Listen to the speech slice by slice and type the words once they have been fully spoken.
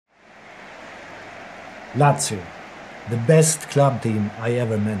Lazio, the best club team I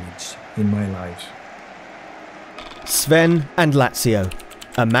ever managed in my life. Sven and Lazio,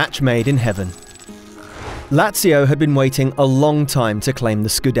 a match made in heaven. Lazio had been waiting a long time to claim the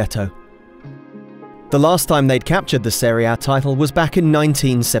Scudetto. The last time they'd captured the Serie A title was back in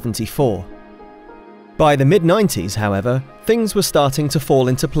 1974. By the mid-90s, however, things were starting to fall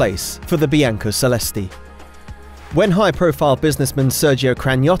into place for the Biancocelesti. When high-profile businessman Sergio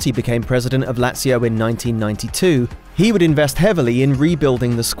Cragnotti became president of Lazio in 1992, he would invest heavily in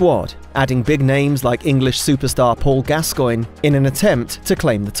rebuilding the squad, adding big names like English superstar Paul Gascoigne in an attempt to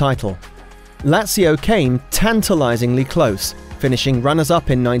claim the title. Lazio came tantalisingly close, finishing runners-up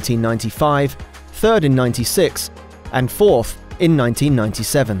in 1995, third in 96, and fourth in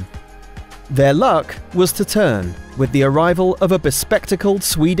 1997. Their luck was to turn with the arrival of a bespectacled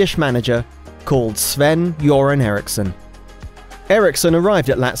Swedish manager called Sven-Göran Eriksson. Eriksson arrived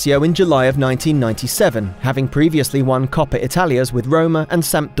at Lazio in July of 1997, having previously won Coppa Italias with Roma and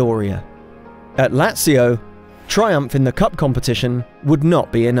Sampdoria. At Lazio, triumph in the cup competition would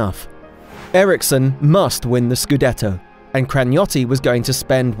not be enough. Eriksson must win the Scudetto, and Cragnotti was going to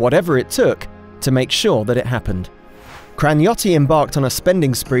spend whatever it took to make sure that it happened. Cragnotti embarked on a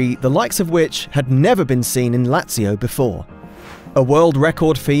spending spree the likes of which had never been seen in Lazio before. A world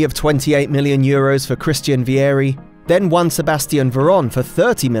record fee of 28 million euros for Christian Vieri, then won Sebastian Veron for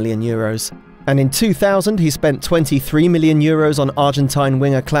 30 million euros, and in 2000 he spent 23 million euros on Argentine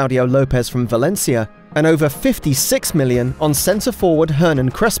winger Claudio Lopez from Valencia, and over 56 million on centre-forward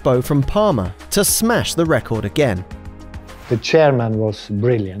Hernan Crespo from Parma to smash the record again. The chairman was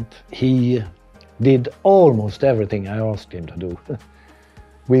brilliant. He did almost everything I asked him to do.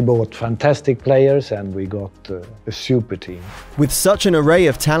 We bought fantastic players and we got a super team. With such an array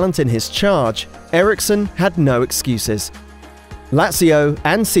of talent in his charge, Eriksson had no excuses. Lazio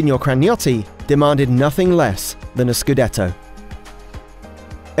and Signor Cragnotti demanded nothing less than a Scudetto.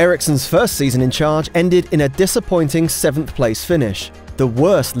 Eriksson's first season in charge ended in a disappointing 7th place finish, the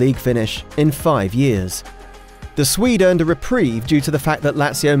worst league finish in 5 years. The Swede earned a reprieve due to the fact that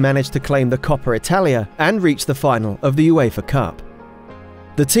Lazio managed to claim the Coppa Italia and reach the final of the UEFA Cup.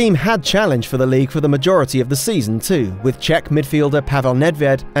 The team had challenged for the league for the majority of the season too, with Czech midfielder Pavel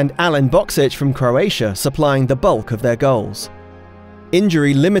Nedved and Alen Boksic from Croatia supplying the bulk of their goals.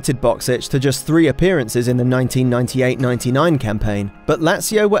 Injury limited Boksic to just 3 appearances in the 1998-99 campaign, but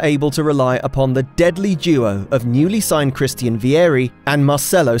Lazio were able to rely upon the deadly duo of newly signed Christian Vieri and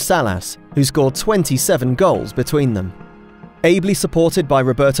Marcelo Salas, who scored 27 goals between them. Ably supported by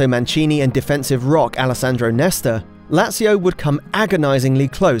Roberto Mancini and defensive rock Alessandro Nesta, Lazio would come agonisingly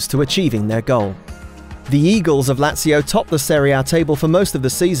close to achieving their goal. The Eagles of Lazio topped the Serie A table for most of the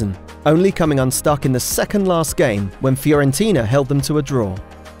season, only coming unstuck in the second-last game when Fiorentina held them to a draw.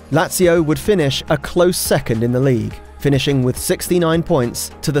 Lazio would finish a close second in the league, finishing with 69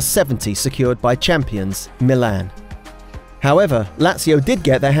 points to the 70 secured by champions Milan. However, Lazio did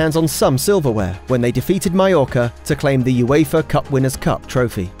get their hands on some silverware when they defeated Mallorca to claim the UEFA Cup Winners' Cup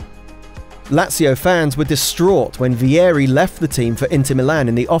trophy. Lazio fans were distraught when Vieri left the team for Inter Milan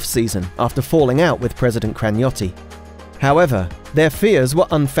in the off-season after falling out with President Cragnotti. However, their fears were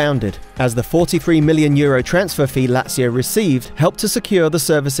unfounded, as the 43 million euro transfer fee Lazio received helped to secure the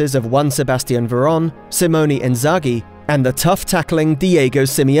services of one Sebastian Veron, Simone Inzaghi, and the tough-tackling Diego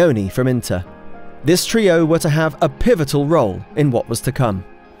Simeone from Inter. This trio were to have a pivotal role in what was to come.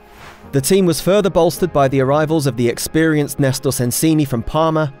 The team was further bolstered by the arrivals of the experienced Nestor Sensini from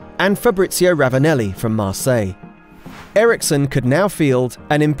Parma and Fabrizio Ravanelli from Marseille. Eriksson could now field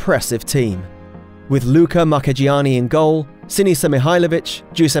an impressive team. With Luca Marchegiani in goal, Sinisa Mihailovic,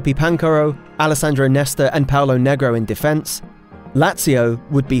 Giuseppe Pancaro, Alessandro Nesta and Paolo Negro in defence, Lazio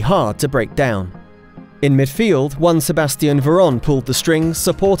would be hard to break down. In midfield, one Sebastian Veron pulled the strings,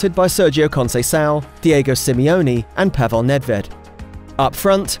 supported by Sergio Conceição, Diego Simeone and Pavel Nedved. Up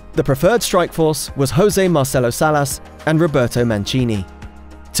front, the preferred strike force was Jose Marcelo Salas and Roberto Mancini.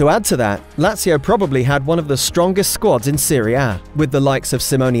 To add to that, Lazio probably had one of the strongest squads in Serie A, with the likes of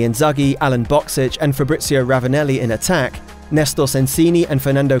Simone Inzaghi, Alen Boksic and Fabrizio Ravanelli in attack, Nestor Sensini and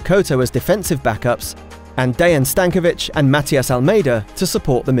Fernando Couto as defensive backups, and Dejan Stankovic and Matias Almeida to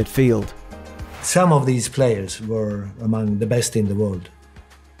support the midfield. Some of these players were among the best in the world,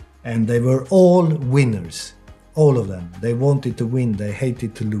 and they were all winners. All of them. They wanted to win, they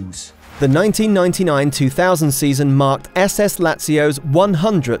hated to lose. The 1999-2000 season marked SS Lazio's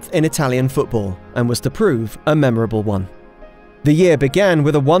 100th in Italian football and was to prove a memorable one. The year began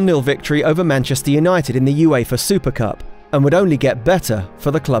with a 1-0 victory over Manchester United in the UEFA Super Cup and would only get better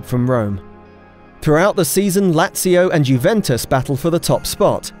for the club from Rome. Throughout the season, Lazio and Juventus battled for the top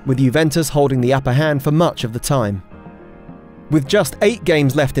spot, with Juventus holding the upper hand for much of the time. With just 8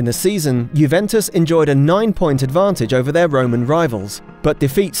 games left in the season, Juventus enjoyed a 9-point advantage over their Roman rivals, but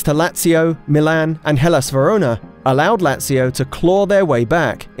defeats to Lazio, Milan and Hellas Verona allowed Lazio to claw their way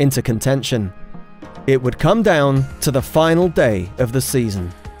back into contention. It would come down to the final day of the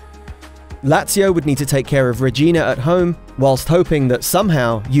season. Lazio would need to take care of Regina at home, whilst hoping that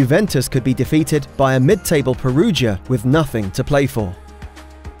somehow Juventus could be defeated by a mid-table Perugia with nothing to play for.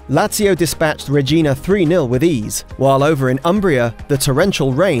 Lazio dispatched Regina 3-0 with ease, while over in Umbria, the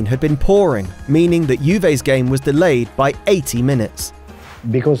torrential rain had been pouring, meaning that Juve's game was delayed by 80 minutes.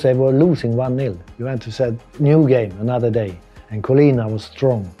 Because they were losing 1-0, Juventus said, new game, another day. And Collina was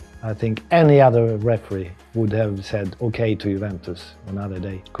strong. I think any other referee would have said okay to Juventus another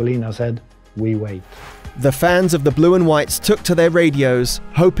day. Collina said, we wait. The fans of the Blue and Whites took to their radios,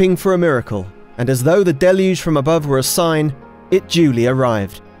 hoping for a miracle, and as though the deluge from above were a sign, it duly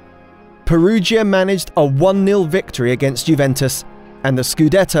arrived. Perugia managed a 1-0 victory against Juventus, and the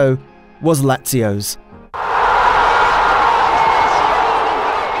Scudetto was Lazio's.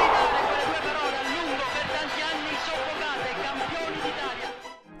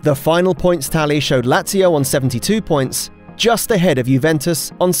 The final points tally showed Lazio on 72 points, just ahead of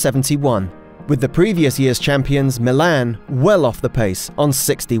Juventus on 71, with the previous year's champions Milan well off the pace on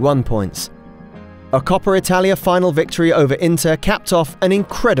 61 points. A Coppa Italia final victory over Inter capped off an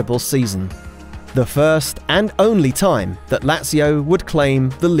incredible season. The first and only time that Lazio would claim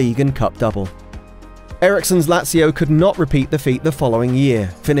the league and cup double. Eriksson's Lazio could not repeat the feat the following year,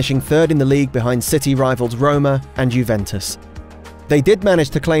 finishing third in the league behind City rivals Roma and Juventus. They did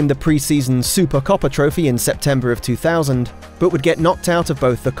manage to claim the pre-season Super Coppa trophy in September of 2000, but would get knocked out of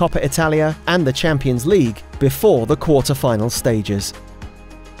both the Coppa Italia and the Champions League before the quarter-final stages.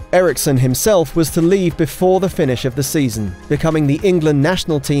 Eriksson himself was to leave before the finish of the season, becoming the England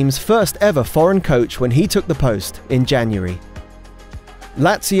national team's first ever foreign coach when he took the post in January.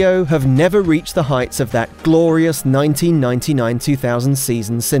 Lazio have never reached the heights of that glorious 1999-2000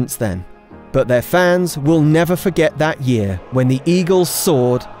 season since then. But their fans will never forget that year when the Eagles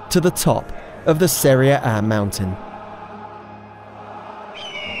soared to the top of the Serie A mountain.